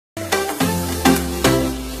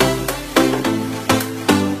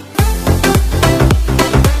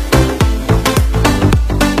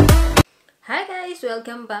guys!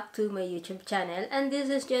 Welcome back to my YouTube channel and this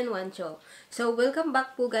is Jen Wancho. So, welcome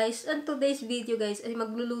back po guys. And today's video guys ay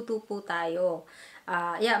magluluto po tayo.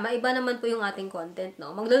 Maiba naman po yung ating content,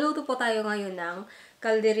 no? Magluluto po tayo ngayon ng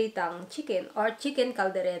kalderitang chicken or chicken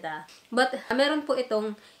caldereta. But, meron po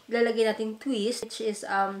itong ilalagay nating twist, which is,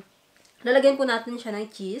 lalagyan po natin siya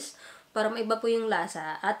ng cheese para maiba po yung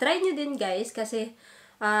lasa. Try nyo din guys kasi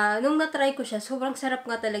nung na-try ko siya, sobrang sarap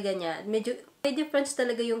nga talaga niya. Medyo may difference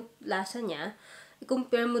talaga yung lasa niya.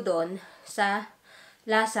 I-compare mo doon sa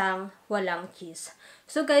lasang walang cheese.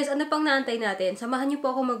 So guys, ano pang naantay natin? Samahan niyo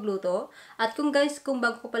po ako magluto. At kung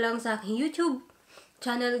bago pa lang sa aking YouTube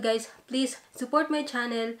channel guys, please support my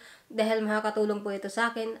channel dahil makakatulong po ito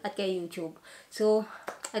sa akin at kay YouTube. So,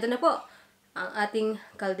 ito na po ang ating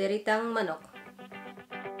kalderitang manok.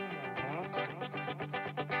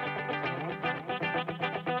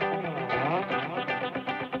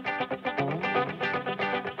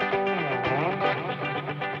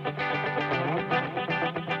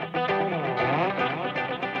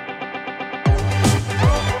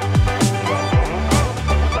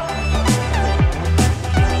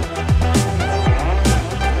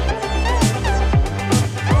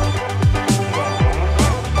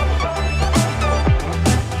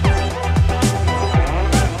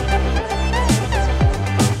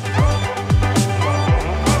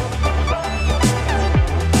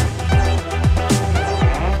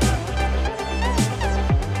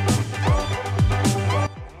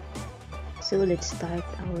 So, let's start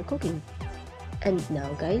our cooking. And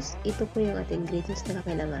now guys, ito po yung ating ingredients na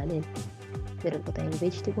kakailanganin. Meron po tayong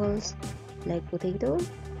vegetables, like potato,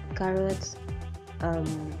 carrots,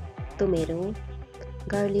 tomato,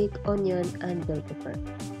 garlic, onion, and bell pepper.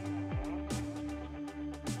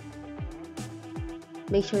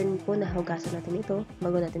 Make sure po na hugasan natin ito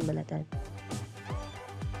bago natin balatan.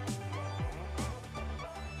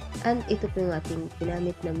 And ito po yung ating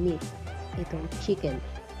ginamit na meat. Itong chicken.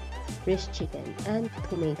 Fresh chicken and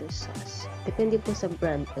tomato sauce. Depende po sa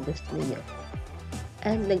brand na gusto niyo.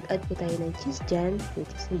 And nag-add po tayo ng cheese dyan, which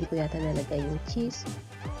is hindi ko yata nalagay yung cheese.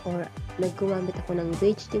 Or naggumamit ako ng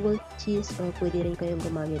vegetable cheese or pwede rin kayong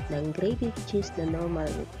gumamit ng grated cheese na normal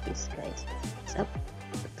with cheese guys. It's up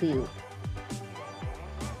to you.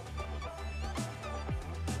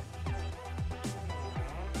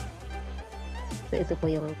 So ito po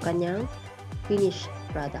yung kanyang finished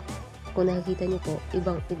product. Kung nakikita niyo po,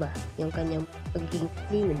 ibang-iba yung kanyang pagiging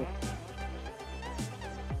creamy.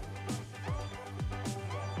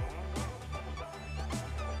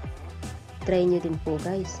 Try nyo din po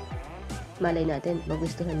guys. Malay natin,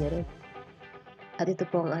 magustuhan nyo rin. At ito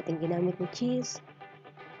po ang ating ginamit ng cheese.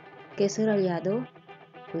 Queso rallado,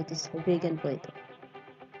 which is vegan po ito.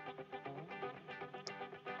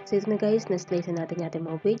 So ito na guys, na-slice na natin yung ating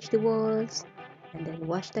mga vegetables. And then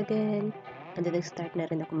washed again. And then, nag-start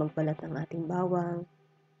na rin ako magbalat ng ating bawang.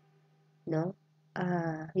 No?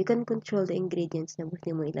 You can control the ingredients na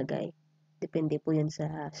gusto mo ilagay. Depende po yun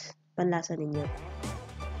sa panlasa ninyo.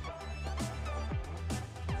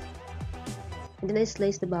 And then, I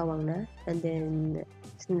slice the bawang na. And then,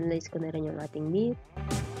 sinalize ko na rin yung ating meat.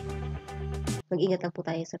 Mag-ingat lang po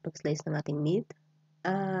tayo sa pag-slice ng ating meat.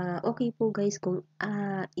 Okay po guys kung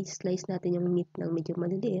i-slice natin yung meat ng medyo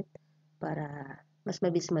maliliit para mas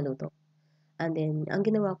mabilis maluto. And then, ang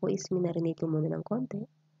ginawa ko is minarinate ko muna ng konti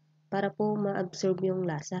para po ma-absorb yung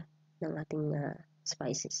lasa ng ating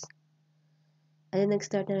spices. And then,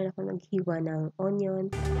 nag-start na rin ako naghiwa ng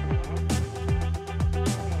onion.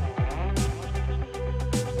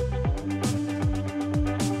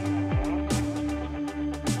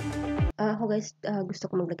 Ako guys, gusto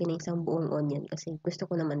ko maglagay ng isang buong onion kasi gusto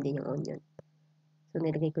ko naman din yung onion. So,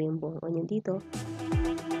 nilagay ko yung buong onion dito.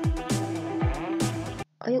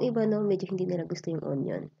 Yung iba no, medyo hindi nila gusto yung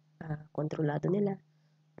onion. Kontrolado nila.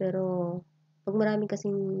 Pero, pag marami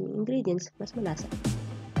kasing ingredients, mas malasa.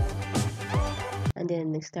 And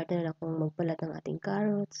then, nag-start na lang akong magpalat ng ating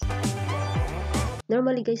carrots.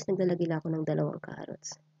 Normally guys, naglalagay lang ako ng 2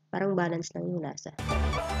 carrots. Parang balance lang yung lasa.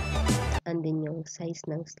 And then, yung size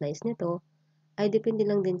ng slice nito, ay depende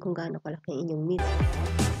lang din kung gaano kalaki ang inyong meat.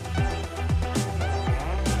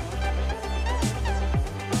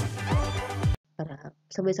 Para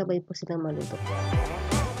sabay-sabay po silang maluto.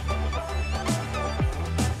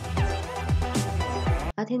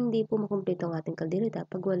 At hindi po makumpleto ang ating kaldereta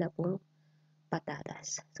pag wala pong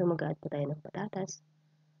patatas. So mag-add po tayo ng patatas.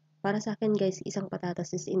 Para sa akin guys, isang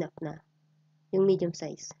patatas is enough na. Yung medium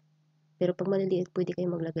size. Pero pag maliliit, pwede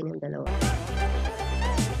kayong maglagay ng 2.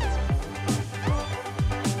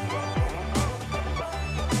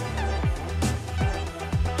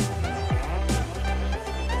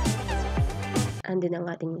 and din ang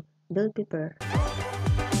ating bell pepper.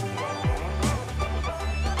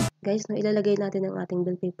 Guys, no, ilalagay natin ang ating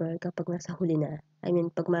bell pepper kapag nasa huli na. I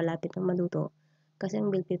mean, pag malapit ng maluto. Kasi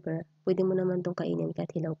ang bell pepper, pwede mo naman itong kainin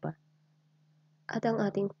kahit hilaw pa. At ang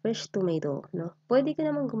ating fresh tomato, no? Pwede ka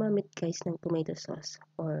naman gumamit guys ng tomato sauce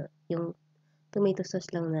or yung tomato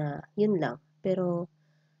sauce lang na yun lang. Pero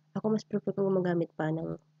ako mas prefer kong gumagamit pa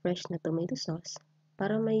ng fresh na tomato sauce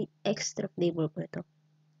para may extra flavor po ito.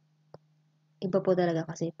 Iba po talaga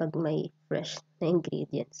kasi pag may fresh na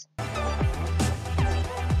ingredients.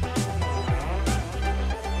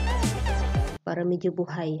 Para medyo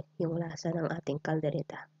buhay yung lasa ng ating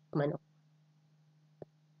caldereta manok.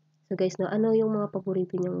 So guys, no, ano yung mga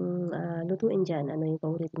paborito nyong lutuin dyan? Ano yung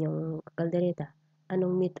paborito nyong caldereta?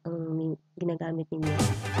 Anong meat ang ginagamit ninyo?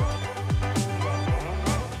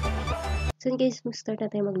 So guys, mag-start na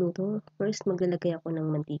tayo magluto. First, maglalagay ako ng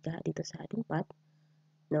mantika dito sa ating pot.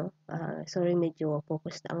 No? Sorry, medyo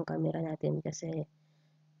focused ang camera natin kasi,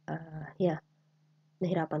 yeah,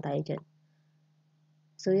 nahirapan tayo dyan.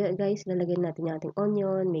 So yeah guys, lalagyan natin yung ating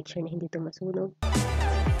onion. Make sure na hindi ito masunog.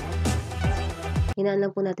 Hinaan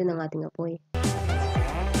lang po natin ang ating apoy.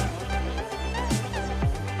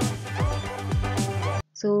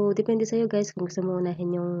 So, depende sa'yo guys kung gusto mo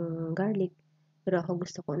unahin yung garlic. Pero ako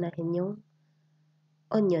gusto ko unahin yung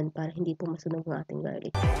onion para hindi po masunog ang ating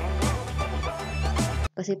garlic.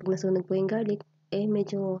 Kasi pag nasunog po yung garlic,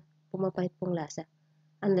 medyo pumapahit pong lasa.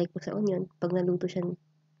 Unlike po sa onion, pag naluto siya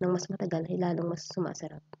ng mas matagal, ay lalong mas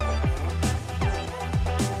sumasarap.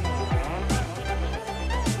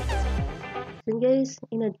 So guys,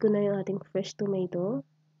 in-add ko na yung ating fresh tomato.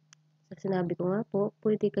 So, sinabi ko nga po,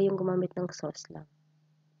 pwede kayong gumamit ng sauce lang.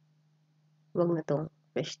 Huwag na tong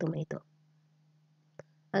fresh tomato.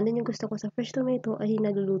 And then yung gusto ko sa fresh tomato ay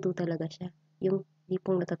naluluto talaga siya. Yung di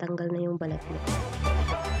pong natatanggal na yung balat niya.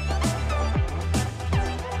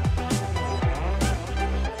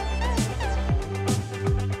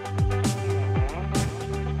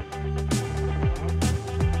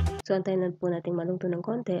 So, antayin lang po natin maluto ng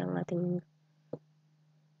konti ang ating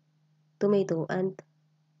tomato and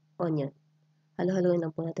onion. Halo-haloin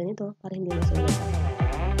lang po natin ito para hindi masunog.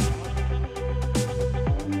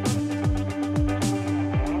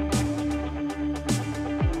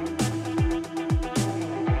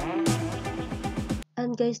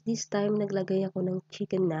 And guys, this time naglagay ako ng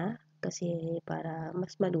chicken na kasi para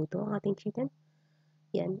mas maluto ang ating chicken.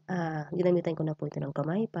 Yan, ginamitan ko na po ito ng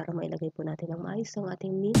kamay para mailagay po natin ng maayos ang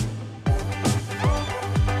ating meat.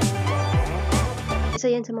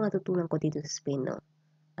 Isa yan sa mga tutunan ko dito sa Spain, no?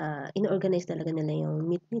 In-organize talaga nila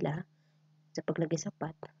yung meat nila sa paglagay sa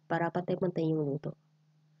pot para pantay-pantay yung luto.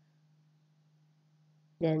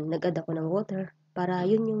 Then, nag-add ako ng water para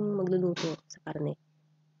yun yung magluluto sa karne.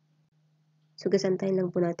 So, gasantayin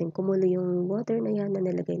lang po natin kumulo yung water na yan na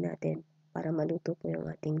nilagay natin para maluto po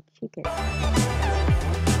yung ating chicken.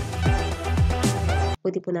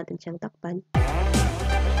 Pwede po natin siyang takpan.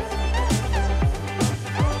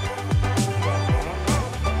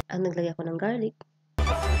 Ang naglagay ako ng garlic.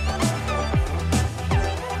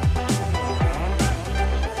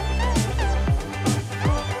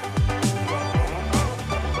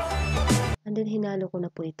 And then, hinalo ko na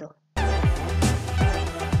po ito.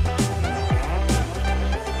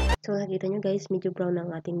 So, nakita nyo guys, medyo brown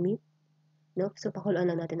ang ating meat. No? So, pakuluan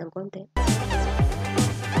lang natin ng konti.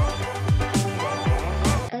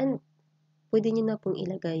 And, pwede nyo na pong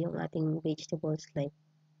ilagay yung ating vegetables like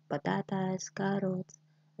patatas, carrots,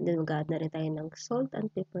 and then mag-add na rin tayo ng salt and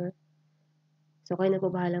pepper. So, kayo na po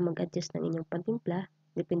bahala mag-adjust ng inyong pantimpla.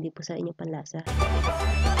 Depende po sa inyong panlasa.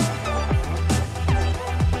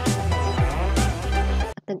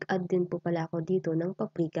 At nag-add din po pala ako dito ng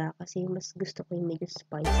paprika kasi mas gusto ko yung medyo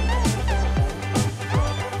spicy.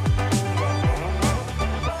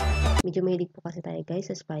 Medyo mahilig po kasi tayo guys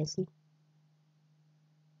sa spicy.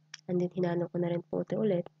 And then, hinalo ko na rin po ito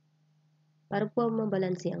ulit para po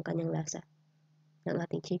mabalansi ang kanyang lasa ng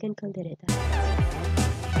ating chicken caldereta.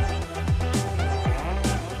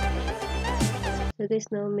 So guys,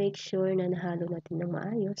 now make sure na nahalo natin ng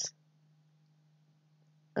maayos.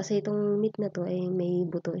 Kasi itong meat na to ay may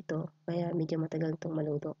buto ito, kaya medyo matagal itong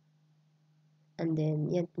maluto. And then,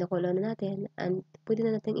 yan, nakulo na natin and pwede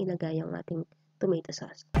na natin ilagay ang ating tomato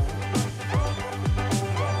sauce.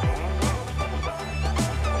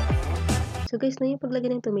 So guys, na yung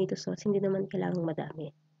paglagay ng tomato sauce, hindi naman kailangang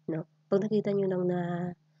madami, no? Pag nakita nyo lang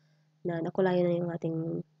na nakulayan na yung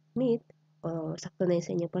ating meat, o sakto na yun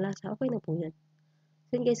sa inyong palasa, okay na po yun.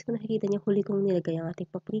 So yun guys, kung nakikita nyo, huli kong nilagay ang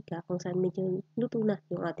ating paprika, kung saan medyo luto na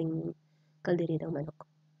yung ating kalderetang manok.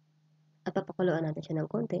 At papakuluan natin siya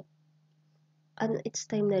ng konti. And it's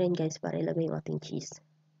time na rin guys para ilagay yung ating cheese.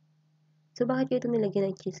 So bakit ko ito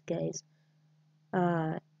nilagyan ng cheese guys?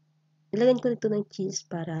 Nilagyan ko nito ng cheese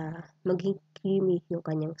para maging creamy yung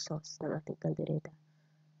kanyang sauce ng ating kaldereta.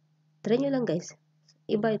 Try nyo lang guys.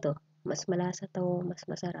 Iba ito. Mas malasa to, mas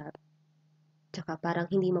masarap. Tsaka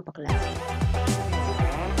parang hindi mapakla.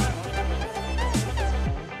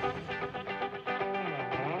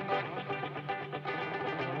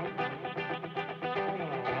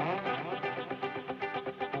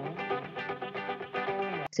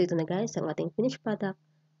 So ito na guys, ang ating finished product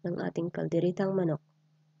ng ating kalderetang manok.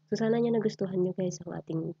 So sana nyo nagustuhan nyo guys ang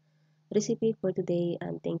ating recipe for today,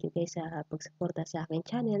 and thank you guys sa pagsuporta sa aking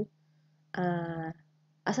channel.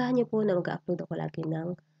 Asahan nyo po na mag-upload ako lagi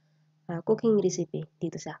ng cooking recipe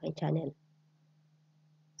dito sa aking channel.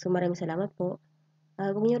 So maraming salamat po.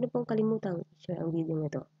 Huwag nyo rin pong kalimutang share ang video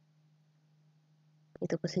nito.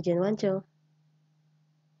 Ito po si Jen Wancho.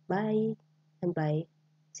 Bye and bye.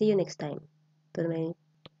 See you next time. Ito na may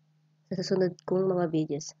sa susunod kong mga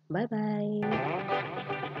videos. Bye bye!